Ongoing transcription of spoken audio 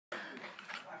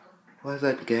What's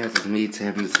up, guys? It's me,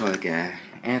 Tevin the Toy Guy,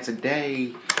 and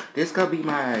today this gonna be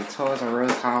my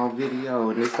ToysRus haul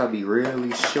video, and it's gonna be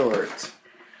really short.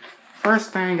 First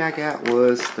thing I got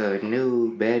was the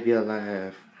new Baby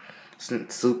Alive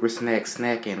Super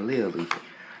Snack and Lily.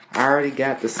 I already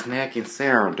got the Snack and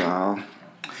Sarah doll.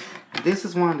 This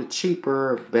is one of the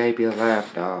cheaper Baby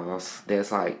Alive dolls.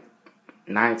 That's like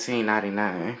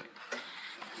 $19.99.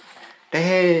 They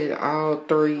had all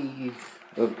three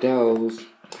of those.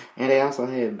 And they also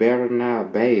had Better Now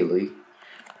Bailey.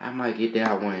 I might get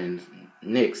that one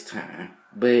next time.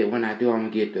 But when I do, I'm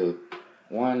going to get the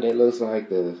one that looks like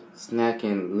the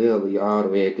Snacking Lily all the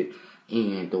way at the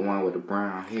end. The one with the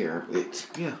brown hair. But,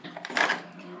 yeah.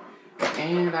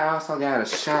 And I also got a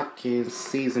Shopkins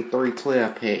Season 3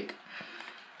 12-pack.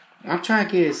 I'm trying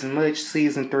to get as much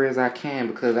Season 3 as I can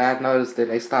because I noticed that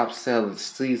they stopped selling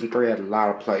Season 3 at a lot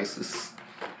of places.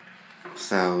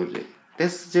 So,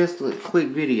 this is just a quick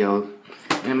video.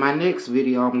 In my next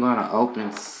video, I'm going to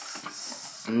open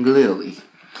some Lily.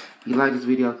 If you like this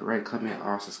video, rate, comment,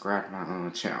 or subscribe to my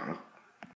own channel.